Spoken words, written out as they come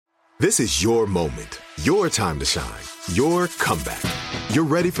This is your moment, your time to shine, your comeback. You're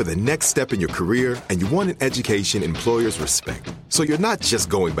ready for the next step in your career, and you want an education employers respect. So you're not just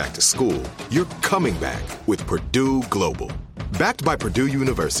going back to school, you're coming back with Purdue Global. Backed by Purdue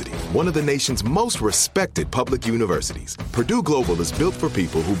University, one of the nation's most respected public universities, Purdue Global is built for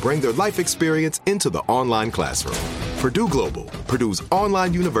people who bring their life experience into the online classroom. Purdue Global, Purdue's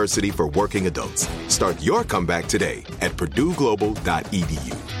online university for working adults. Start your comeback today at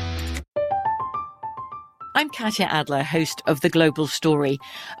purdueglobal.edu. I'm Katya Adler, host of The Global Story.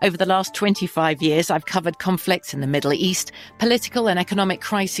 Over the last 25 years, I've covered conflicts in the Middle East, political and economic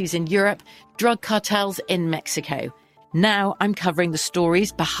crises in Europe, drug cartels in Mexico. Now I'm covering the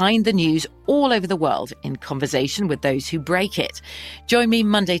stories behind the news all over the world in conversation with those who break it. Join me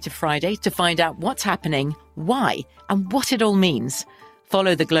Monday to Friday to find out what's happening, why, and what it all means.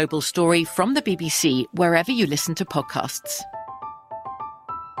 Follow The Global Story from the BBC wherever you listen to podcasts.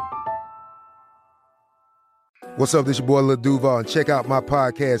 What's up, this your boy Lil Duval, and check out my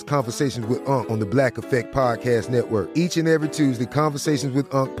podcast, Conversations with Unc, on the Black Effect Podcast Network. Each and every Tuesday, Conversations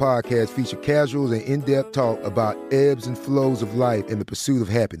with Unc podcast feature casual and in-depth talk about ebbs and flows of life and the pursuit of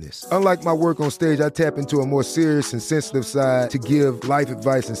happiness. Unlike my work on stage, I tap into a more serious and sensitive side to give life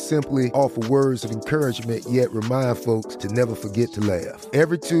advice and simply offer words of encouragement, yet remind folks to never forget to laugh.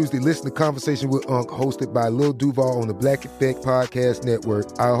 Every Tuesday, listen to Conversations with Unc, hosted by Lil Duval on the Black Effect Podcast Network,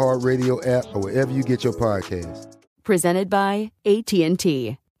 iHeartRadio app, or wherever you get your podcasts. Presented by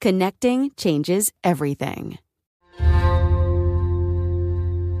AT&T. Connecting changes everything.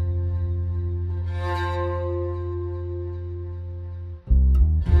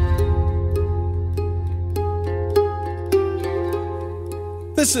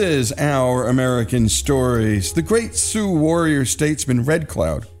 This is Our American Stories. The great Sioux warrior statesman Red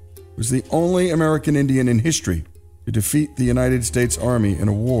Cloud was the only American Indian in history to defeat the United States Army in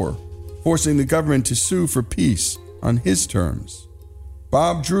a war, forcing the government to sue for peace on his terms.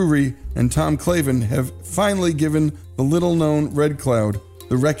 Bob Drury and Tom Clavin have finally given the little-known Red Cloud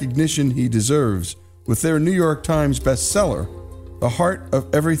the recognition he deserves with their New York Times bestseller, The Heart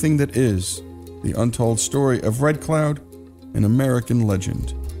of Everything That Is, The Untold Story of Red Cloud, an American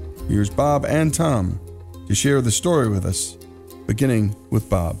Legend. Here's Bob and Tom to share the story with us, beginning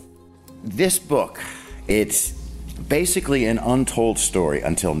with Bob. This book, it's basically an untold story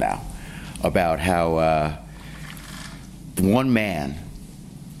until now about how one man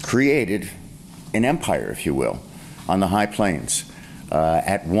created an empire, if you will, on the high plains.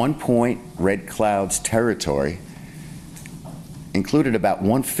 At one point, Red Cloud's territory included about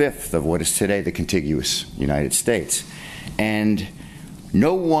 1/5 of what is today the contiguous United States. And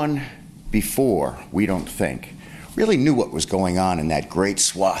no one before, we don't think, really knew what was going on in that great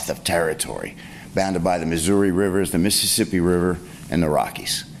swath of territory bounded by the Missouri rivers, the Mississippi River, and the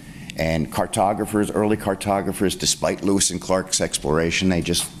Rockies. And cartographers, early cartographers, despite Lewis and Clark's exploration, they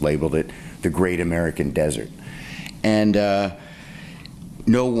just labeled it the Great American Desert. And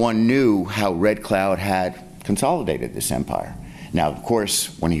no one knew how Red Cloud had consolidated this empire. Now, of course,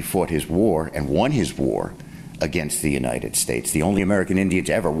 when he fought his war and won his war against the United States, the only American Indian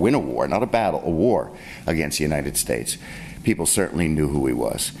to ever win a war, not a battle, a war against the United States, people certainly knew who he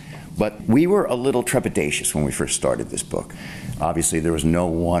was. But we were a little trepidatious when we first started this book. Obviously, there was no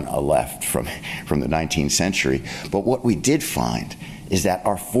one left from the 19th century. But what we did find is that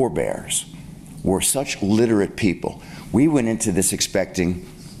our forebears were such literate people. We went into this expecting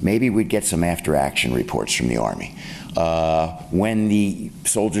maybe we'd get some after-action reports from the Army. When the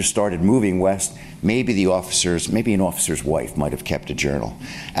soldiers started moving west, maybe an officer's wife might have kept a journal.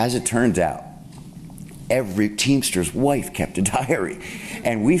 As it turns out, every Teamster's wife kept a diary.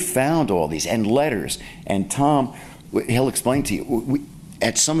 And we found all these, and letters. And Tom, he'll explain to you,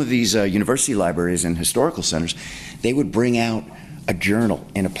 at some of these university libraries and historical centers, they would bring out a journal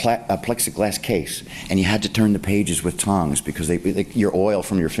in a plexiglass case, and you had to turn the pages with tongs because your oil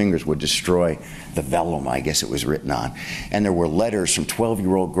from your fingers would destroy the vellum, I guess it was written on. And there were letters from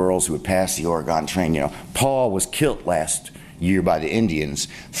 12-year-old girls who had passed the Oregon train. You know, Paul was killed last year by the Indians.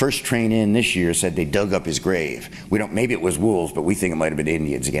 First train in this year said they dug up his grave. Maybe it was wolves, but we think it might have been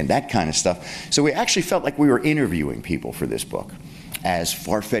Indians again, that kind of stuff. So we actually felt like we were interviewing people for this book. As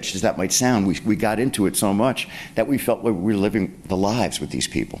far-fetched as that might sound, we got into it so much that we felt like we were living the lives with these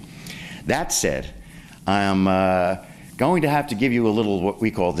people. That said, I'm going to have to give you a little what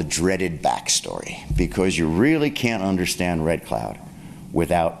we call the dreaded backstory, because you really can't understand Red Cloud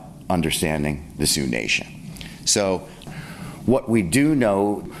without understanding the Sioux Nation. So what we do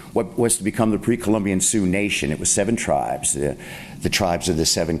know, what was to become the pre-Columbian Sioux Nation, it was 7 tribes, the tribes of the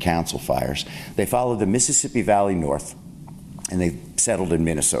 7 council fires. They followed the Mississippi Valley north, and they settled in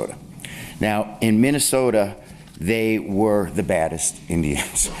Minnesota. Now, in Minnesota, they were the baddest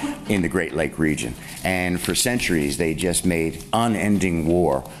Indians in the Great Lake region. And for centuries, they just made unending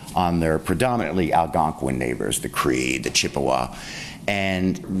war on their predominantly Algonquin neighbors, the Cree, the Chippewa.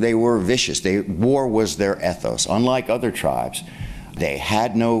 And they were vicious. War was their ethos. Unlike other tribes, they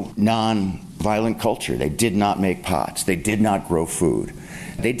had no non-violent culture. They did not make pots. They did not grow food.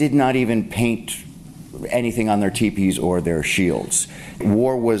 They did not even paint anything on their teepees or their shields.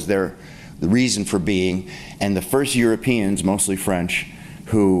 War was their reason for being, and the first Europeans, mostly French,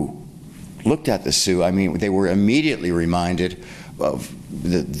 who looked at the Sioux, I mean, they were immediately reminded of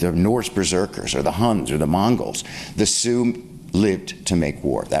the Norse berserkers or the Huns or the Mongols. The Sioux lived to make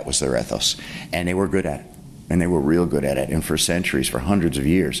war. That was their ethos, and they were good at it, and they were real good at it, and for centuries, for hundreds of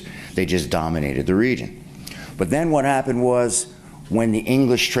years, they just dominated the region. But then what happened was, when the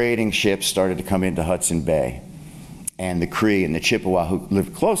English trading ships started to come into Hudson Bay, and the Cree and the Chippewa, who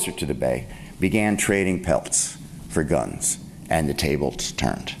lived closer to the bay, began trading pelts for guns, and the tables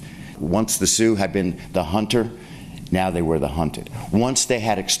turned. Once the Sioux had been the hunter, now they were the hunted. Once they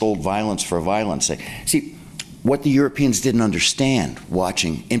had extolled violence for violence' sake. See, what the Europeans didn't understand,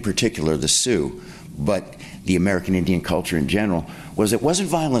 watching in particular the Sioux, but the American Indian culture in general, was it wasn't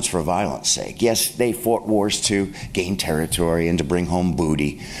violence for violence' sake. Yes, they fought wars to gain territory and to bring home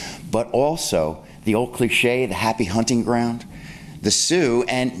booty, but also the old cliche, the happy hunting ground. The Sioux,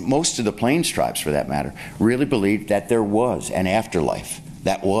 and most of the Plains tribes for that matter, really believed that there was an afterlife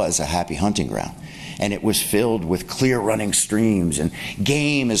that was a happy hunting ground. And it was filled with clear running streams and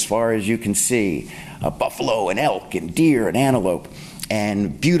game as far as you can see, buffalo and elk and deer and antelope,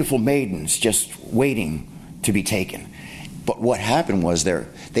 and beautiful maidens just waiting to be taken. But what happened was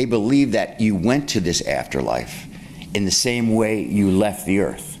they believed that you went to this afterlife in the same way you left the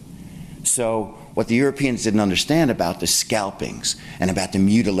earth. So what the Europeans didn't understand about the scalpings and about the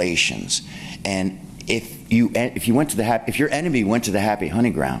mutilations, and if your enemy went to the happy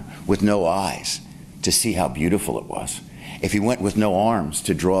hunting ground with no eyes to see how beautiful it was, if he went with no arms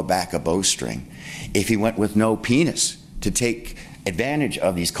to draw back a bowstring, if he went with no penis to take advantage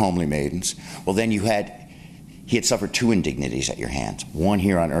of these comely maidens, well, then he had suffered two indignities at your hands, one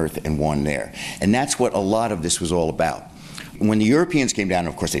here on earth and one there. And that's what a lot of this was all about. When the Europeans came down,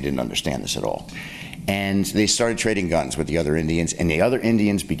 of course, they didn't understand this at all. And they started trading guns with the other Indians, and the other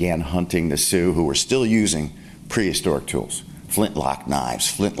Indians began hunting the Sioux, who were still using prehistoric tools, flintlock knives,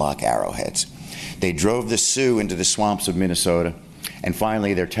 flintlock arrowheads. They drove the Sioux into the swamps of Minnesota, and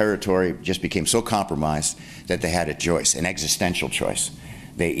finally their territory just became so compromised that they had a choice, an existential choice.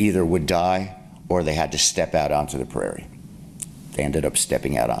 They either would die or they had to step out onto the prairie. They ended up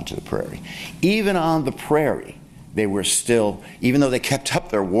stepping out onto the prairie. Even on the prairie, they were still, even though they kept up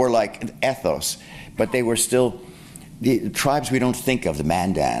their warlike ethos, but they were still the tribes we don't think of, the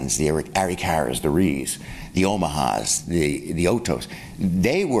Mandans, the Arikaras, the Rees, the Omahas, the Otos.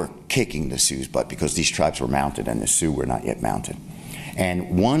 They were kicking the Sioux's butt because these tribes were mounted and the Sioux were not yet mounted.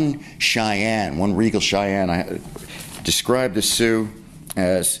 And one regal Cheyenne, I described the Sioux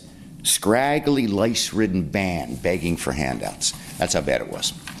as scraggly, lice-ridden band begging for handouts. That's how bad it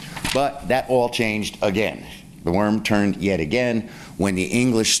was. But that all changed again. The worm turned yet again when the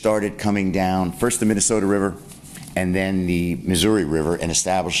English started coming down, first the Minnesota River and then the Missouri River, and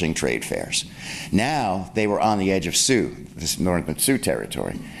establishing trade fairs. Now they were on the edge of this northern Sioux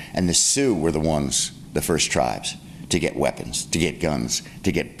territory, and the Sioux were the first tribes to get weapons, to get guns,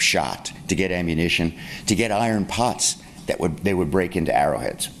 to get shot, to get ammunition, to get iron pots that they would break into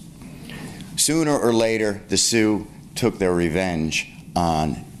arrowheads. Sooner or later, the Sioux took their revenge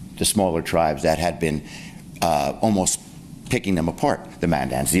on the smaller tribes that had been almost picking them apart, the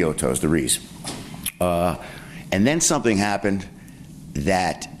Mandans, the Otos, the Rees. And then something happened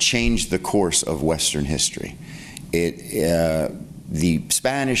that changed the course of Western history. The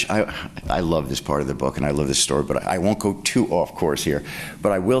Spanish, I love this part of the book and I love this story, but I won't go too off course here.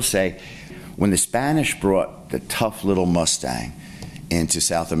 But I will say, when the Spanish brought the tough little Mustang into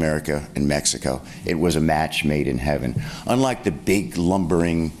South America and Mexico, it was a match made in heaven. Unlike the big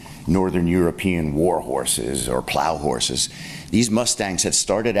lumbering Northern European war horses or plow horses, these Mustangs had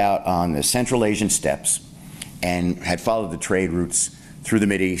started out on the Central Asian steppes and had followed the trade routes through the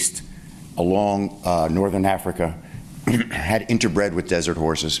Mideast, along Northern Africa, had interbred with desert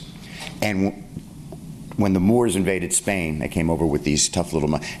horses. And when the Moors invaded Spain, they came over with these tough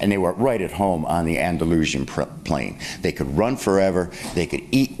little, and they were right at home on the Andalusian plain. They could run forever, they could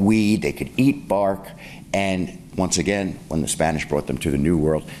eat weed, they could eat bark, and once again, when the Spanish brought them to the New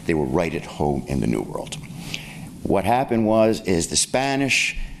World, they were right at home in the New World. What happened is the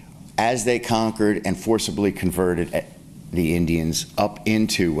Spanish, as they conquered and forcibly converted the Indians up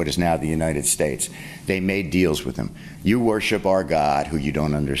into what is now the United States. They made deals with them. You worship our God, who you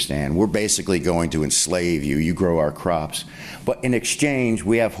don't understand. We're basically going to enslave you. You grow our crops. But in exchange,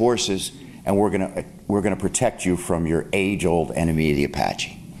 we have horses, and we're going to protect you from your age-old enemy, the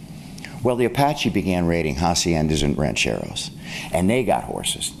Apache. Well, the Apache began raiding haciendas and rancheros, and they got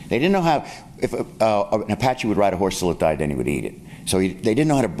horses. They didn't know how, if an Apache would ride a horse till it died, then he would eat it. So they didn't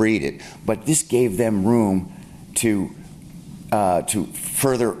know how to breed it, but this gave them room to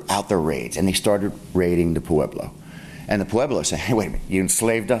further out their raids, and they started raiding the Pueblo. And the Pueblo said, hey, wait a minute, you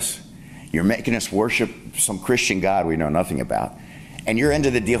enslaved us? You're making us worship some Christian God we know nothing about. And your end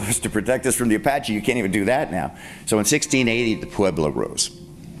of the deal is to protect us from the Apache. You can't even do that now. So in 1680, the Pueblo rose,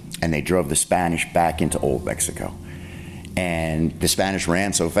 and they drove the Spanish back into Old Mexico. And the Spanish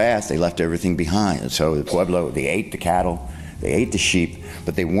ran so fast, they left everything behind. And so the Pueblo, they ate the cattle, they ate the sheep,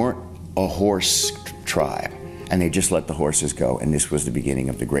 but they weren't a horse tribe. And they just let the horses go. And this was the beginning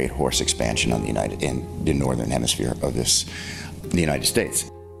of the great horse expansion in the northern hemisphere of the United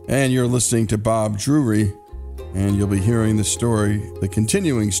States. And you're listening to Bob Drury, and you'll be hearing the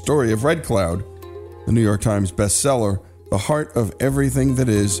continuing story of Red Cloud, the New York Times bestseller, The Heart of Everything That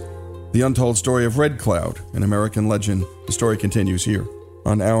Is, the untold story of Red Cloud, an American legend. The story continues here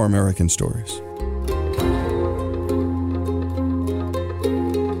on Our American Stories.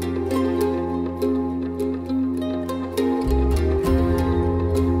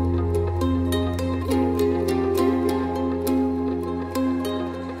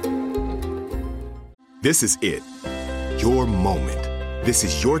 This is it. Your moment. This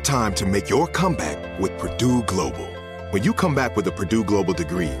is your time to make your comeback with Purdue Global. When you come back with a Purdue Global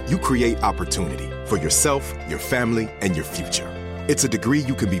degree, you create opportunity for yourself, your family, and your future. It's a degree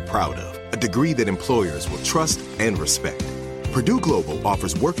you can be proud of, a degree that employers will trust and respect. Purdue Global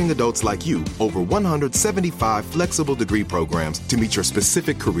offers working adults like you over 175 flexible degree programs to meet your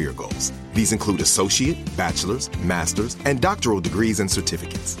specific career goals. These include associate, bachelor's, master's, and doctoral degrees and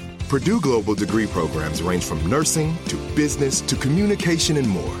certificates. Purdue Global degree programs range from nursing to business to communication and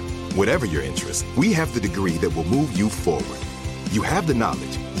more. Whatever your interest, we have the degree that will move you forward. You have the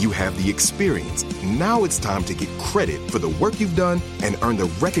knowledge, you have the experience. Now it's time to get credit for the work you've done and earn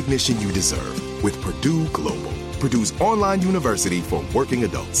the recognition you deserve with Purdue Global, Purdue's online university for working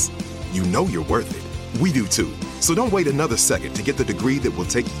adults. You know you're worth it. We do too. So don't wait another second to get the degree that will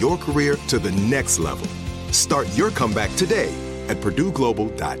take your career to the next level. Start your comeback today at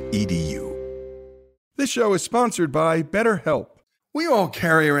purdueglobal.edu. This show is sponsored by BetterHelp. We all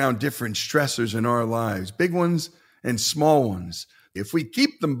carry around different stressors in our lives, big ones and small ones. If we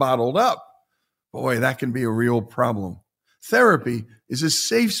keep them bottled up, boy, that can be a real problem. Therapy is a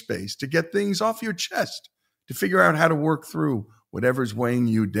safe space to get things off your chest, to figure out how to work through whatever's weighing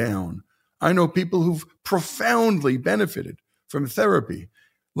you down. I know people who've profoundly benefited from therapy,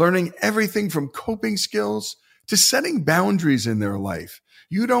 learning everything from coping skills to setting boundaries in their life.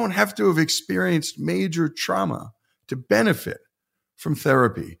 You don't have to have experienced major trauma to benefit from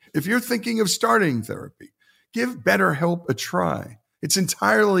therapy. If you're thinking of starting therapy, give BetterHelp a try. It's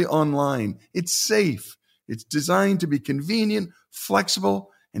entirely online. It's safe. It's designed to be convenient, flexible,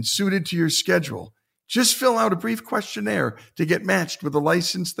 and suited to your schedule. Just fill out a brief questionnaire to get matched with a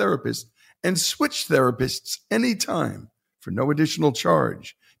licensed therapist and switch therapists anytime for no additional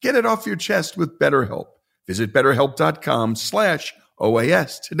charge. Get it off your chest with BetterHelp. Visit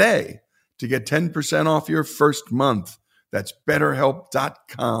BetterHelp.com/OAS today to get 10% off your first month. That's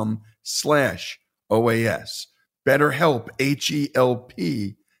BetterHelp.com/OAS. BetterHelp,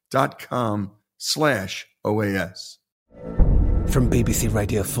 HELP.com/OAS. From BBC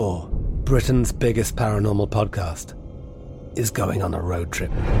Radio 4, Britain's biggest paranormal podcast is going on a road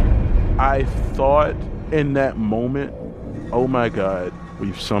trip. I thought in that moment, oh my God,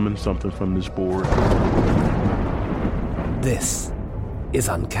 we've summoned something from this board. This is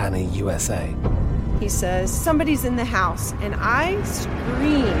Uncanny USA. He says, somebody's in the house, and I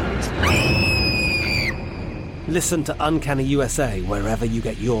screamed. Listen to Uncanny USA wherever you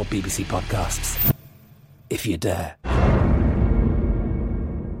get your BBC podcasts, if you dare.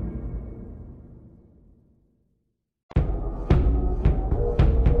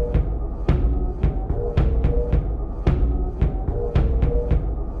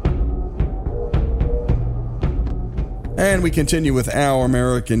 And we continue with Our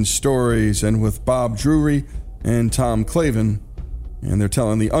American Stories, and with Bob Drury and Tom Clavin, and they're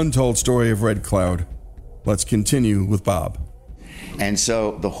telling the untold story of Red Cloud. Let's continue with Bob. And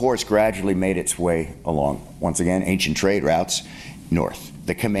so the horse gradually made its way along, once again, ancient trade routes north.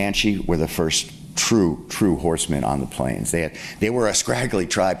 The Comanche were the first true horsemen on the plains. They were a scraggly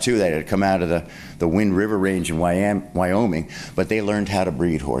tribe too. They had come out of the Wind River Range in Wyoming, but they learned how to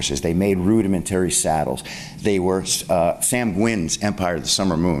breed horses. They made rudimentary saddles. They were Sam Gwynn's Empire of the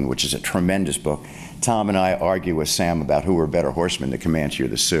Summer Moon, which is a tremendous book. Tom and I argue with Sam about who were better horsemen, the Comanche or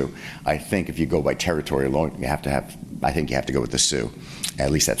the Sioux. I think if you go by territory alone, you have to go with the Sioux. At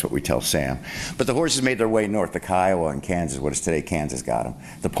least that's what we tell Sam. But the horses made their way north. The Kiowa in Kansas, what is today Kansas, got them.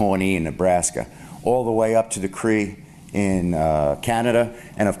 The Pawnee in Nebraska, all the way up to the Cree in Canada,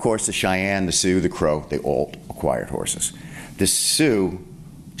 and of course the Cheyenne, the Sioux, the Crow, they all acquired horses. The Sioux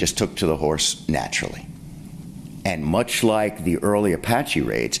just took to the horse naturally. And much like the early Apache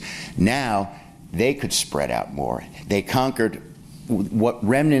raids, now they could spread out more. They conquered what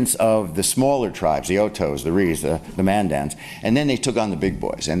remnants of the smaller tribes, the Otos, the Rees, the Mandans, and then they took on the big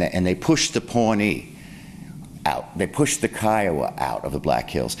boys, and they pushed the Pawnee out. They pushed the Kiowa out of the Black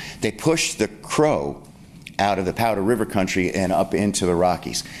Hills. They pushed the Crow out of the Powder River country and up into the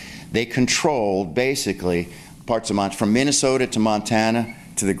Rockies. They controlled basically parts of Montana, from Minnesota to Montana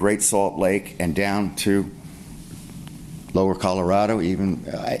to the Great Salt Lake and down to Lower Colorado even.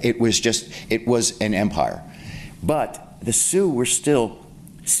 It was an empire. But the Sioux were still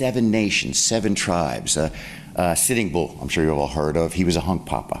 7 nations, 7 tribes. Sitting Bull, I'm sure you've all heard of, he was a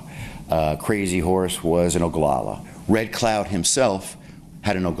Hunkpapa. Crazy Horse was an Oglala. Red Cloud himself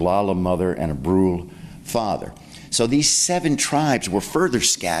had an Oglala mother and a Brule father. So these 7 tribes were further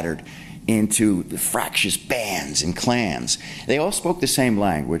scattered into the fractious bands and clans. They all spoke the same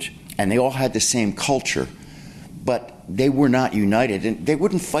language, and they all had the same culture, but they were not united, and they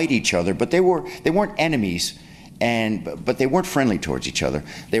wouldn't fight each other, but they weren't enemies, but they weren't friendly towards each other.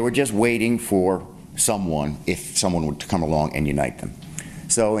 They were just waiting for someone, if someone would come along and unite them.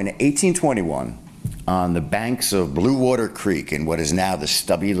 So in 1821, on the banks of Blue Water Creek in what is now the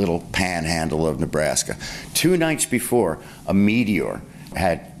stubby little panhandle of Nebraska, 2 nights before, a meteor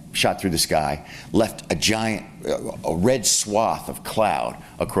had shot through the sky, left a red swath of cloud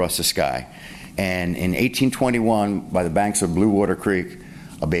across the sky. And in 1821, by the banks of Blue Water Creek,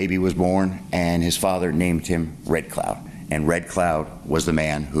 a baby was born, and his father named him Red Cloud. And Red Cloud was the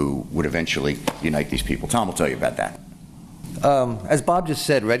man who would eventually unite these people. Tom will tell you about that. As Bob just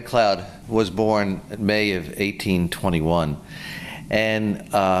said, Red Cloud was born in May of 1821. And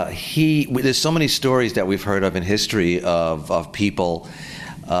there's so many stories that we've heard of in history of people,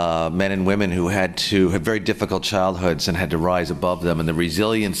 men and women who had to have very difficult childhoods and had to rise above them, and the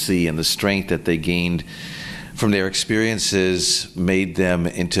resiliency and the strength that they gained from their experiences made them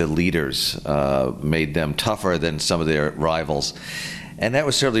into leaders, made them tougher than some of their rivals. And that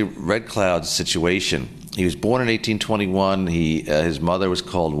was certainly Red Cloud's situation. He was born in 1821. His mother was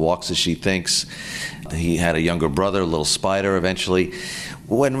called Walks As She Thinks. He had a younger brother, Little Spider, eventually.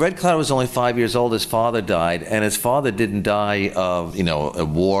 When Red Cloud was only 5 years old, his father died, and his father didn't die of, a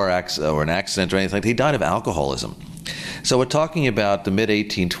war or an accident or anything. He died of alcoholism. So we're talking about the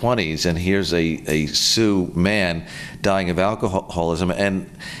mid-1820s, and here's a Sioux man dying of alcoholism. And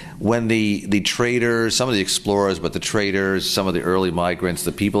when the traders, some of the explorers, but the traders, some of the early migrants,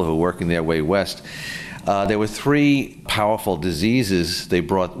 the people who were working their way west, there were 3 powerful diseases they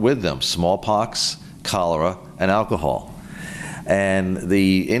brought with them: smallpox, cholera, and alcohol. And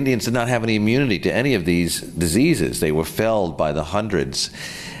the Indians did not have any immunity to any of these diseases. They were felled by the hundreds.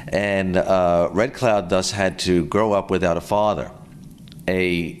 And Red Cloud thus had to grow up without a father.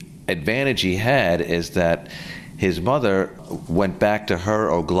 An advantage he had is that his mother went back to her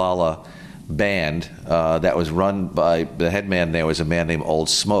Oglala band that was run by, the head man there was a man named Old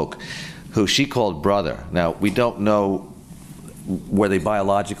Smoke, who she called brother. Now, we don't know were they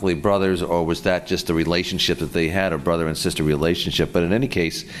biologically brothers, or was that just the relationship that they had, a brother and sister relationship. But in any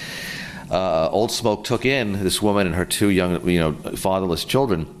case, Old Smoke took in this woman and her 2 young, fatherless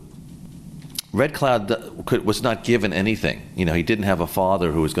children. Red Cloud was not given anything. He didn't have a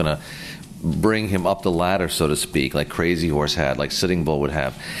father who was going to bring him up the ladder, so to speak, like Crazy Horse had, like Sitting Bull would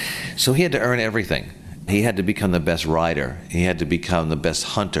have. So he had to earn everything. He had to become the best rider. He had to become the best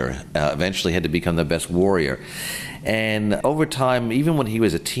hunter. Eventually had to become the best warrior. And over time, even when he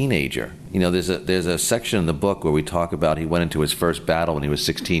was a teenager, there's a section in the book where we talk about he went into his first battle when he was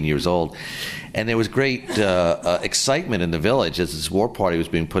 16 years old. And there was great excitement in the village as this war party was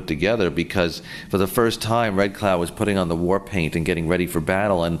being put together, because for the first time, Red Cloud was putting on the war paint and getting ready for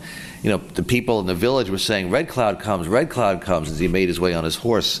battle. And, the people in the village were saying, Red Cloud comes, as he made his way on his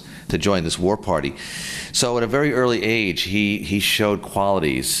horse to join this war party. So at a very early age, he showed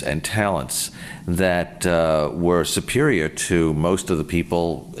qualities and talents that were superior to most of the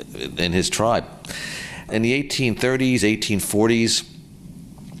people in his tribe. In the 1830s, 1840s,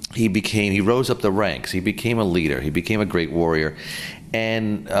 he rose up the ranks. He became a leader. He became a great warrior.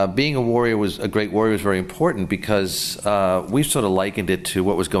 And being a great warrior was very important because we sort of likened it to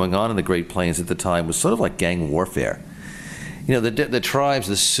what was going on in the Great Plains at the time was sort of like gang warfare. You know, the tribes,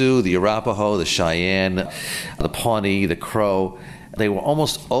 the Sioux, the Arapaho, the Cheyenne, the Pawnee, the Crow, they were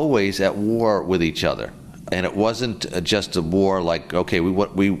almost always at war with each other. And it wasn't just a war like, okay, we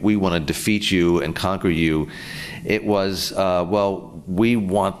want to defeat you and conquer you. It was, we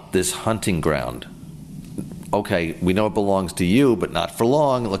want this hunting ground. Okay, we know it belongs to you, but not for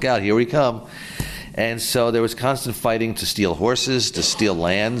long. Look out, here we come. And so there was constant fighting to steal horses, to steal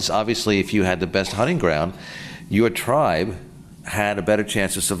lands. Obviously, if you had the best hunting ground, your tribe had a better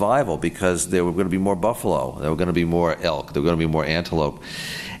chance of survival because there were going to be more buffalo, there were going to be more elk, there were going to be more antelope.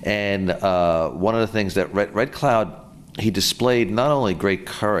 And one of the things that Red Cloud, he displayed not only great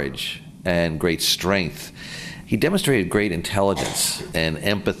courage and great strength, he demonstrated great intelligence and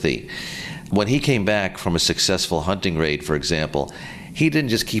empathy. When he came back from a successful hunting raid, for example, he didn't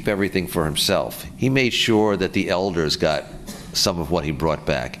just keep everything for himself. He made sure that the elders got some of what he brought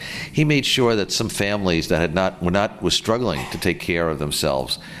back. He made sure that some families that were struggling to take care of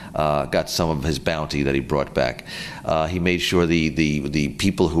themselves got some of his bounty that he brought back. He made sure the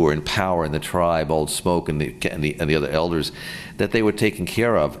people who were in power in the tribe, Old Smoke and the other elders, that they were taken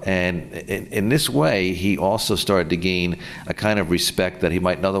care of. And in this way, he also started to gain a kind of respect that he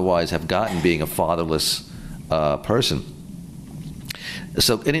might otherwise have gotten being a fatherless person.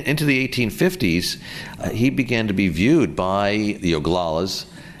 So into the 1850s, he began to be viewed by the Oglalas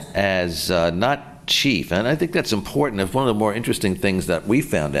as not chief. And I think that's important. It's one of the more interesting things that we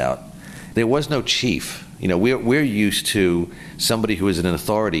found out. There was no chief. You know, we're used to somebody who is an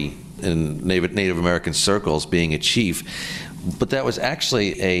authority in Native American circles being a chief, but that was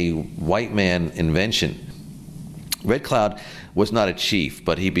actually a white man invention. Red Cloud was not a chief,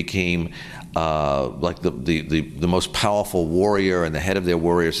 but he became like the most powerful warrior and the head of their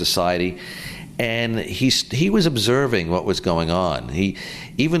warrior society. And he was observing what was going on.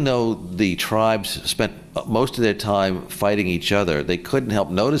 Even though the tribes spent most of their time fighting each other, they couldn't help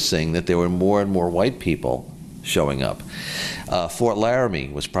noticing that there were more and more white people showing up. Fort Laramie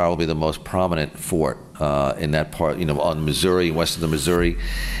was probably the most prominent fort in that part, on Missouri, west of the Missouri.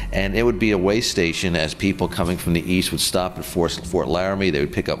 And it would be a way station as people coming from the east would stop at Fort Laramie. They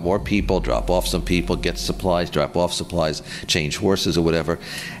would pick up more people, drop off some people, get supplies, drop off supplies, change horses or whatever.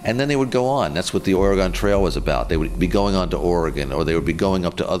 And then they would go on. That's what the Oregon Trail was about. They would be going on to Oregon, or they would be going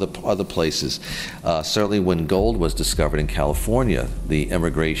up to other places. Certainly when gold was discovered in California, the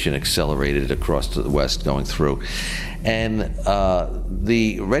immigration accelerated across to the west going through. And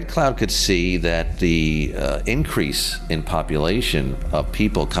the Red Cloud could see that the increase in population of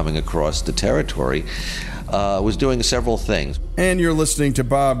people coming across the territory was doing several things. And you're listening to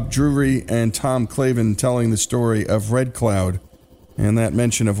Bob Drury and Tom Clavin telling the story of Red Cloud and that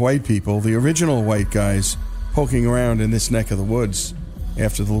mention of white people, the original white guys poking around in this neck of the woods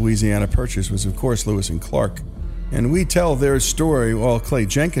after the Louisiana Purchase was, of course, Lewis and Clark. And we tell their story, Clay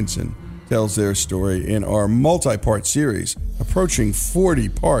Jenkinson tells their story in our multi-part series, approaching 40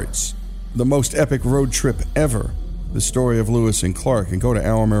 parts, the most epic road trip ever, the story of Lewis and Clark. And go to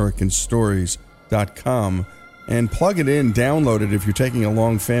ouramericanstories.com and plug it in, download it if you're taking a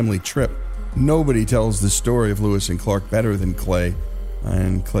long family trip. Nobody tells the story of Lewis and Clark better than Clay.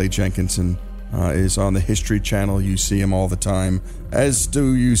 And Clay Jenkinson is on the History Channel. You see him all the time, as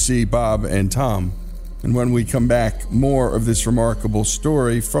do you see Bob and Tom. And when we come back, more of this remarkable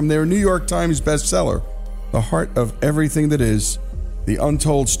story from their New York Times bestseller, The Heart of Everything That Is, the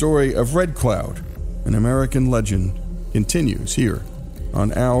untold story of Red Cloud, an American legend, continues here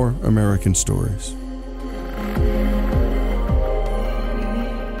on Our American Stories.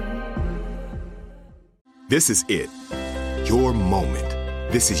 This is it. Your moment.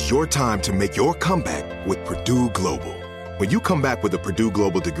 This is your time to make your comeback with Purdue Global. When you come back with a Purdue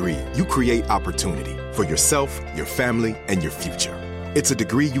Global degree, you create opportunity for yourself, your family, and your future. It's a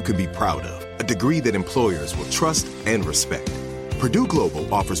degree you can be proud of, a degree that employers will trust and respect. Purdue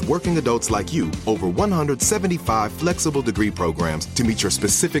Global offers working adults like you over 175 flexible degree programs to meet your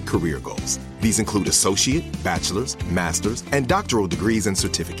specific career goals. These include associate, bachelor's, master's, and doctoral degrees and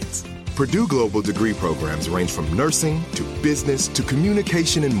certificates. Purdue Global degree programs range from nursing to business to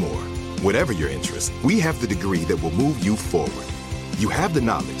communication and more. Whatever your interest, we have the degree that will move you forward. You have the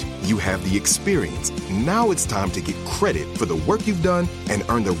knowledge, you have the experience. Now it's time to get credit for the work you've done and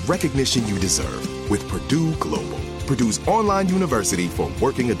earn the recognition you deserve with Purdue Global, Purdue's online university for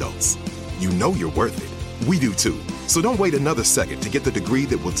working adults. You know you're worth it. We do too. So don't wait another second to get the degree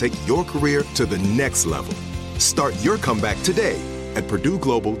that will take your career to the next level. Start your comeback today at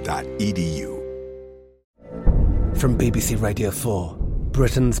purdueglobal.edu. From BBC Radio 4,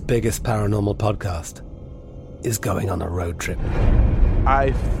 Britain's biggest paranormal podcast is going on a road trip.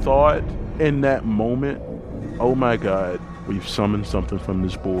 I thought in that moment, oh my God, we've summoned something from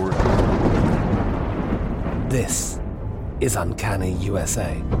this board. This is Uncanny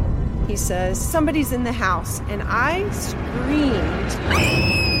USA. He says, somebody's in the house, and I screamed.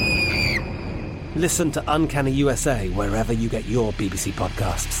 Listen to Uncanny USA wherever you get your BBC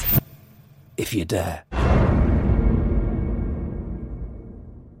podcasts, if you dare.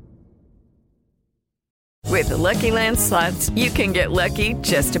 With the Lucky Land Slots, you can get lucky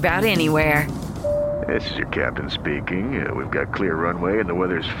just about anywhere. This is your captain speaking. We've got clear runway and the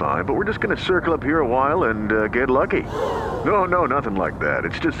weather's fine, but we're just going to circle up here a while and get lucky. No, nothing like that.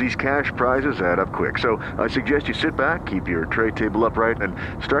 It's just these cash prizes add up quick. So I suggest you sit back, keep your tray table upright, and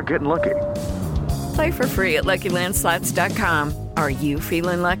start getting lucky. Play for free at LuckyLandSlots.com. Are you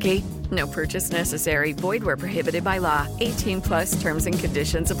feeling lucky? No purchase necessary. Void where prohibited by law. 18+ terms and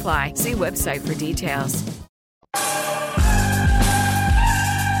conditions apply. See website for details.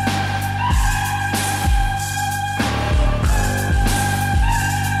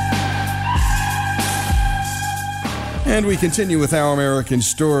 And we continue with Our American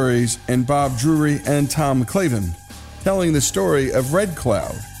Stories and Bob Drury and Tom Clavin telling the story of Red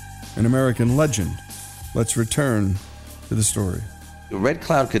Cloud, an American legend. Let's return to the story. Red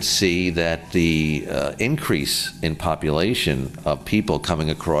Cloud could see that the increase in population of people coming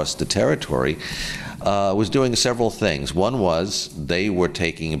across the territory was doing several things. One was they were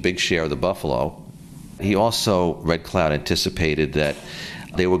taking a big share of the buffalo. He also, Red Cloud, anticipated that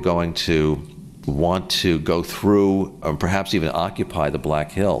they were going to want to go through or perhaps even occupy the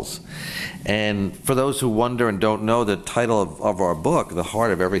Black Hills. And for those who wonder and don't know, the title of our book, The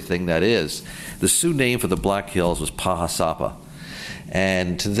Heart of Everything That Is, the Sioux name for the Black Hills was Pahasapa.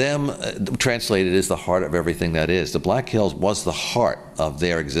 And to them, translated is the heart of everything that is. The Black Hills was the heart of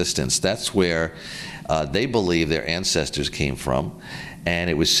their existence. That's where they believe their ancestors came from,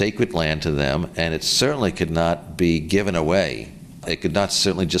 and it was sacred land to them, and it certainly could not be given away. It could not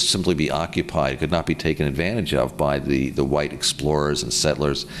certainly just simply be occupied. It could not be taken advantage of by the white explorers and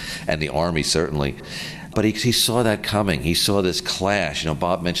settlers, and the army certainly. But he saw that coming. He saw this clash.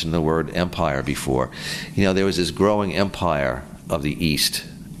 Bob mentioned the word empire before. There was this growing empire of the East,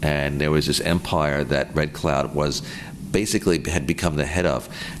 and there was this empire that Red Cloud was basically had become the head of,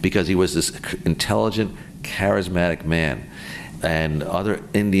 because he was this intelligent, charismatic man, and other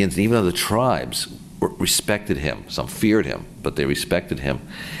Indians, even other tribes, respected him. Some feared him, but they respected him,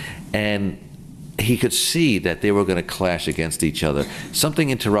 and he could see that they were going to clash against each other. Something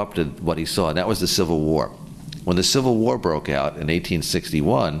interrupted what he saw, and that was the Civil War. When the Civil War broke out in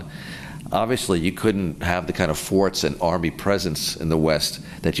 1861, obviously, you couldn't have the kind of forts and army presence in the West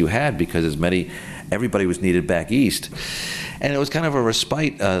that you had, because everybody was needed back east. And it was kind of a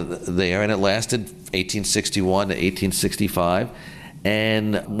respite there, and it lasted 1861 to 1865.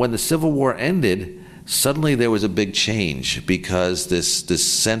 And when the Civil War ended, suddenly there was a big change, because this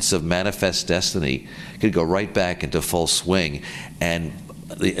sense of manifest destiny could go right back into full swing, and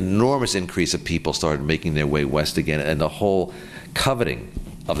the enormous increase of people started making their way west again, and the whole coveting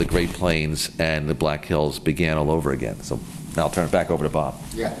of the Great Plains and the Black Hills began all over again. So now I'll turn it back over to Bob.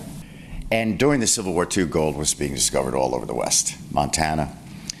 Yeah. And during the Civil War, too, gold was being discovered all over the West. Montana,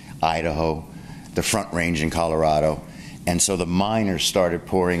 Idaho, the Front Range in Colorado. And so the miners started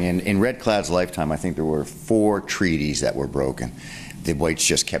pouring in. In Red Cloud's lifetime, I think there were 4 treaties that were broken. The whites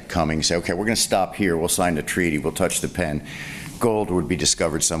just kept coming, say, okay, we're going to stop here. We'll sign the treaty. We'll touch the pen. Gold would be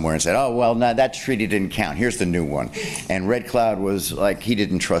discovered somewhere and said, oh, well, no, that treaty didn't count. Here's the new one. And Red Cloud was like, he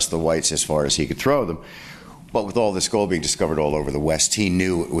didn't trust the whites as far as he could throw them. But with all this gold being discovered all over the West, he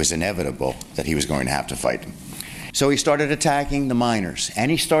knew it was inevitable that he was going to have to fight them. So he started attacking the miners, and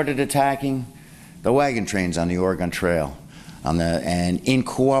he started attacking the wagon trains on the Oregon Trail. And in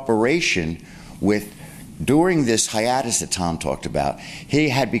cooperation with, during this hiatus that Tom talked about, he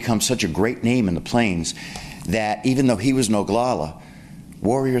had become such a great name in the plains that even though he was an Oglala,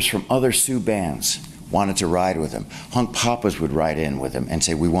 warriors from other Sioux bands wanted to ride with him. Hunk Papas would ride in with him and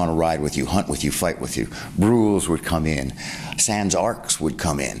say, we want to ride with you, hunt with you, fight with you. Brules would come in. Sans Arcs would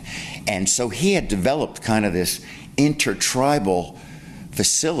come in. And so he had developed kind of this intertribal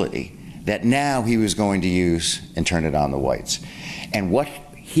facility that now he was going to use and turn it on the whites. And what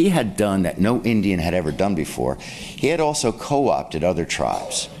he had done that no Indian had ever done before, he had also co-opted other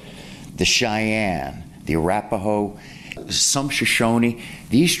tribes. The Cheyenne, the Arapaho, some Shoshone,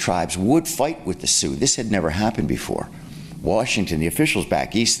 these tribes would fight with the Sioux. This had never happened before. Washington, the officials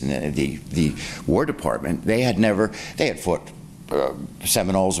back east in the War Department, they had fought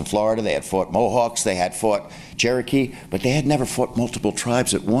Seminoles in Florida, they had fought Mohawks, they had fought Cherokee, but they had never fought multiple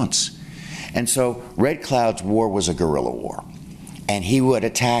tribes at once. And so Red Cloud's war was a guerrilla war. And he would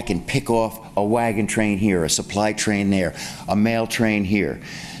attack and pick off a wagon train here, a supply train there, a mail train here.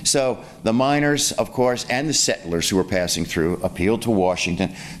 So the miners, of course, and the settlers who were passing through appealed to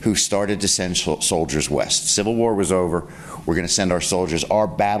Washington, who started to send soldiers west. Civil War was over. We're going to send our soldiers, our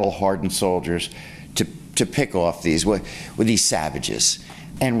battle-hardened soldiers, to pick off these with these savages.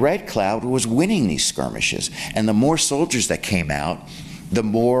 And Red Cloud was winning these skirmishes. And the more soldiers that came out, the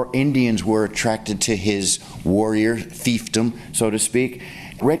more Indians were attracted to his warrior fiefdom, so to speak.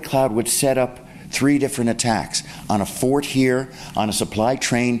 Red Cloud would set up 3 different attacks on a fort here, on a supply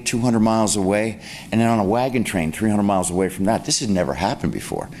train 200 miles away, and then on a wagon train 300 miles away from that. This had never happened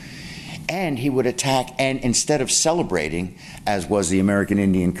before. And he would attack, and instead of celebrating, as was the American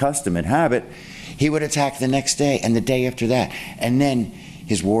Indian custom and habit, he would attack the next day and the day after that. And then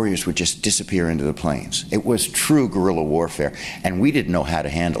his warriors would just disappear into the plains. It was true guerrilla warfare, and we didn't know how to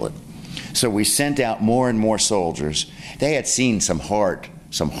handle it. So we sent out more and more soldiers. They had seen some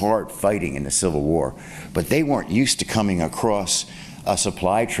hard fighting in the Civil War, but they weren't used to coming across a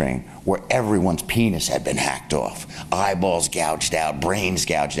supply train where everyone's penis had been hacked off, eyeballs gouged out, brains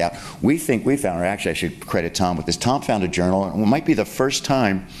gouged out. We think we found, or actually I should credit Tom with this, Tom found a journal, and it might be the first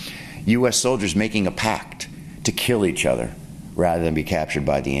time U.S. soldiers making a pact to kill each other rather than be captured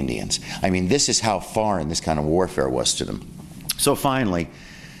by the Indians. I mean, this is how foreign this kind of warfare was to them. So finally,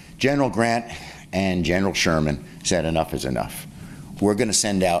 General Grant and General Sherman said enough is enough. We're going to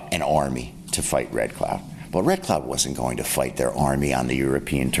send out an army to fight Red Cloud. But Red Cloud wasn't going to fight their army on the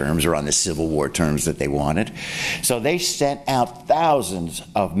European terms or on the Civil War terms that they wanted. So they sent out thousands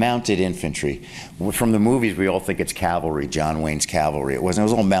of mounted infantry. From the movies, we all think it's cavalry, John Wayne's cavalry. It wasn't.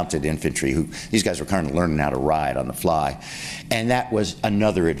 It was all mounted infantry. These guys were kind of learning how to ride on the fly. And that was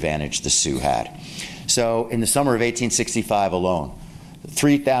another advantage the Sioux had. So in the summer of 1865 alone,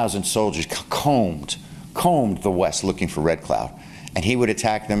 3,000 soldiers combed the West looking for Red Cloud. And he would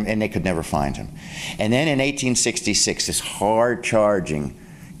attack them, and they could never find him. And then in 1866, this hard-charging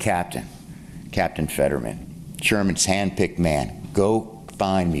captain, Captain Fetterman, Sherman's hand-picked man, go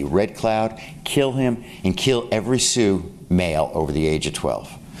find me Red Cloud, kill him, and kill every Sioux male over the age of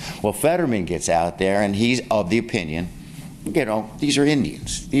 12. Well, Fetterman gets out there, and he's of the opinion, these are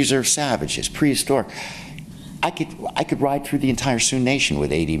Indians. These are savages, prehistoric. I could ride through the entire Sioux Nation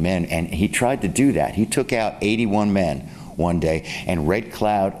with 80 men, and he tried to do that. He took out 81 men one day, and Red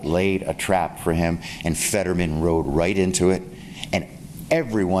Cloud laid a trap for him, and Fetterman rode right into it, and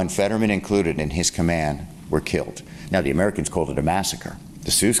everyone, Fetterman included in his command, were killed. Now, the Americans called it a massacre.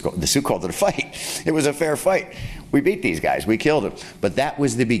 The Sioux called it a fight. It was a fair fight. We beat these guys. We killed them. But that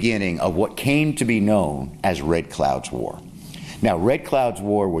was the beginning of what came to be known as Red Cloud's War. Now, Red Cloud's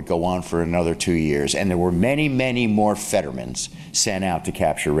War would go on for another 2 years, and there were many, many more Fettermans sent out to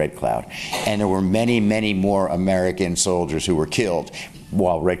capture Red Cloud. And there were many, many more American soldiers who were killed,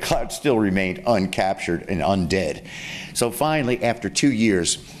 while Red Cloud still remained uncaptured and undead. So finally, after 2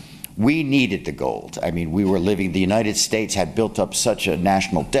 years, we needed the gold. I mean, the United States had built up such a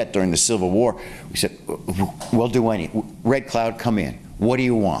national debt during the Civil War. We said, we'll do anything. Red Cloud, come in. What do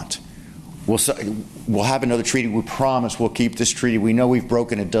you want? We'll have another treaty. We promise we'll keep this treaty. We know we've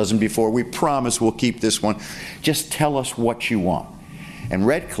broken a dozen before. We promise we'll keep this one. Just tell us what you want. And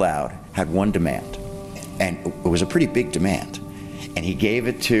Red Cloud had one demand, and it was a pretty big demand. And he gave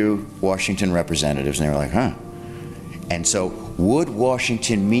it to Washington representatives, and they were like, huh? And so would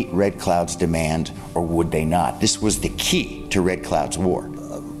Washington meet Red Cloud's demand, or would they not? This was the key to Red Cloud's war.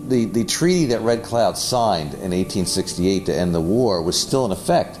 The treaty that Red Cloud signed in 1868 to end the war was still in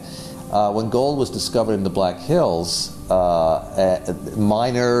effect. When gold was discovered in the Black Hills,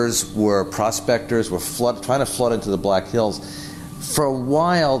 miners, prospectors were trying to flood into the Black Hills. For a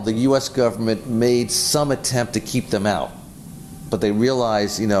while, the U.S. government made some attempt to keep them out. But they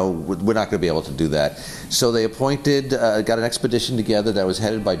realized, we're not going to be able to do that. So they got an expedition together that was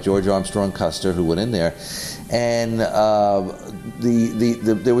headed by George Armstrong Custer, who went in there. And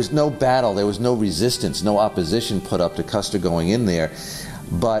there was no battle, there was no resistance, no opposition put up to Custer going in there.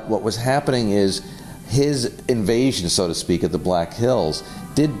 But what was happening is his invasion, so to speak, of the Black Hills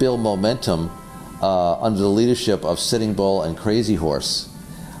did build momentum under the leadership of Sitting Bull and Crazy Horse.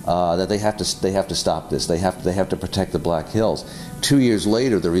 That they have to stop this. They have to protect the Black Hills. 2 years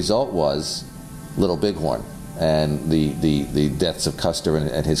later, the result was Little Bighorn and the deaths of Custer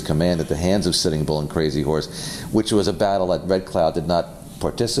and his command at the hands of Sitting Bull and Crazy Horse, which was a battle that Red Cloud did not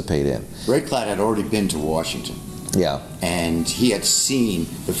participate in. Red Cloud had already been to Washington. Yeah. And he had seen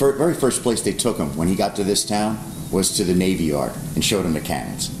the very first place they took him when he got to this town was to the Navy Yard and showed him the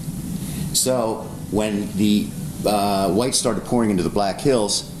cannons. So when the whites started pouring into the Black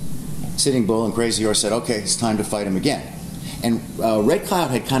Hills, Sitting Bull and Crazy Horse said, okay, it's time to fight him again. And Red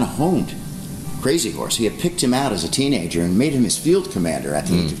Cloud had kind of honed Crazy Horse. He had picked him out as a teenager and made him his field commander at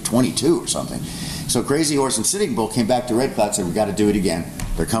the age of 22 or something. So Crazy Horse and Sitting Bull came back to Red Cloud and said, we got to do it again.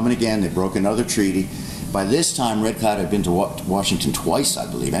 They're coming again. They broke another treaty. By this time, Red Cloud had been to Washington twice, I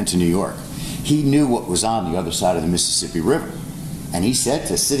believe, and to New York. He knew what was on the other side of the Mississippi River. And he said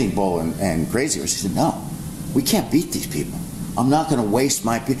to Sitting Bull and Crazy Horse, he said, no, we can't beat these people. I'm not going to waste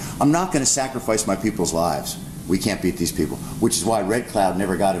I'm not going to sacrifice my people's lives. We can't beat these people, which is why Red Cloud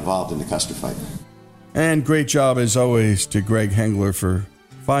never got involved in the Custer fight. And great job, as always, to Greg Hengler for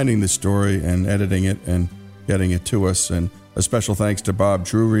finding the story and editing it and getting it to us. And a special thanks to Bob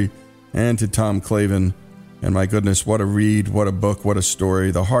Drury and to Tom Clavin. And my goodness, what a read, what a book, what a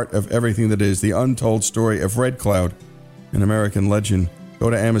story. The heart of everything that is the untold story of Red Cloud, an American legend. Go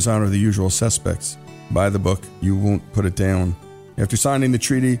to Amazon or The Usual Suspects. Buy the book. You won't put it down. After signing the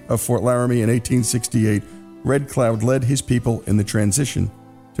Treaty of Fort Laramie in 1868, Red Cloud led his people in the transition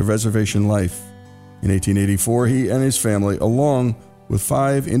to reservation life. In 1884, he and his family, along with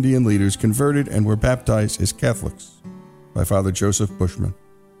 5 Indian leaders, converted and were baptized as Catholics by Father Joseph Bushman.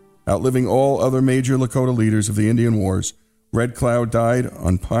 Outliving all other major Lakota leaders of the Indian Wars, Red Cloud died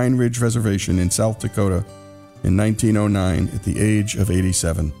on Pine Ridge Reservation in South Dakota in 1909 at the age of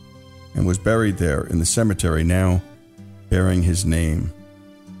 87 and was buried there in the cemetery now bearing his name.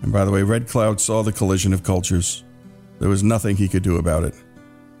 And by the way, Red Cloud saw the collision of cultures. There was nothing he could do about it.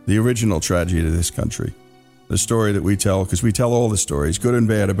 The original tragedy of this country. The story that we tell, because we tell all the stories, good and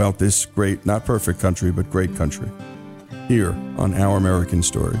bad, about this great, not perfect country, but great country. Here on Our American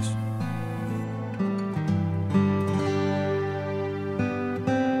Stories.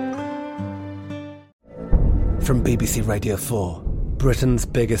 From BBC Radio 4, Britain's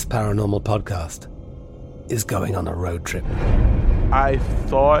biggest paranormal podcast is going on a road trip. I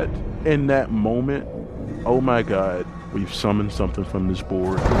thought in that moment, oh my God, we've summoned something from this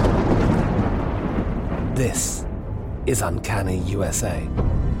board. This is Uncanny USA.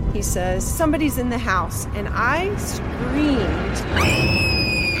 He says, somebody's in the house, and I screamed.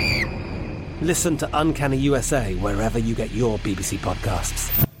 Listen to Uncanny USA wherever you get your BBC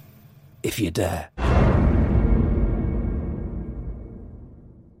podcasts, if you dare.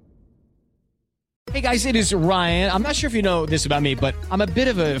 Hey guys, it is Ryan. I'm not sure if you know this about me, but I'm a bit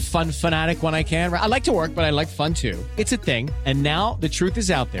of a fun fanatic when I can. I like to work, but I like fun too. It's a thing. And now the truth is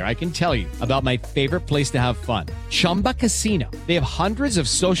out there. I can tell you about my favorite place to have fun. Chumba Casino. They have hundreds of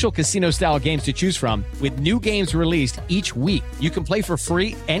social casino style games to choose from with new games released each week. You can play for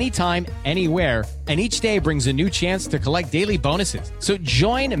free anytime, anywhere. And each day brings a new chance to collect daily bonuses. So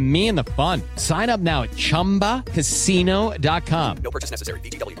join me in the fun. Sign up now at ChumbaCasino.com. No purchase necessary.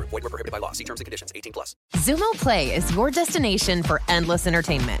 VGW. Void where prohibited by law. See terms and conditions. 18+. Xumo Play is your destination for endless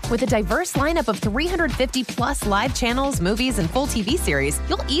entertainment. With a diverse lineup of 350+ live channels, movies, and full TV series,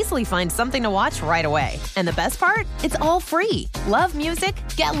 you'll easily find something to watch right away. And the best part? It's all free. Love music?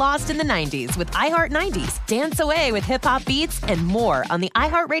 Get lost in the 90s with iHeart 90s. Dance away with hip-hop beats and more on the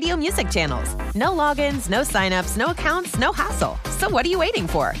iHeartRadio music channels. No logins, no signups, no accounts, no hassle. So what are you waiting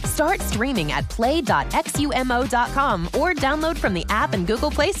for? Start streaming at play.xumo.com or download from the app and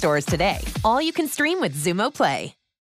Google Play stores today. All you can stream with Xumo Play.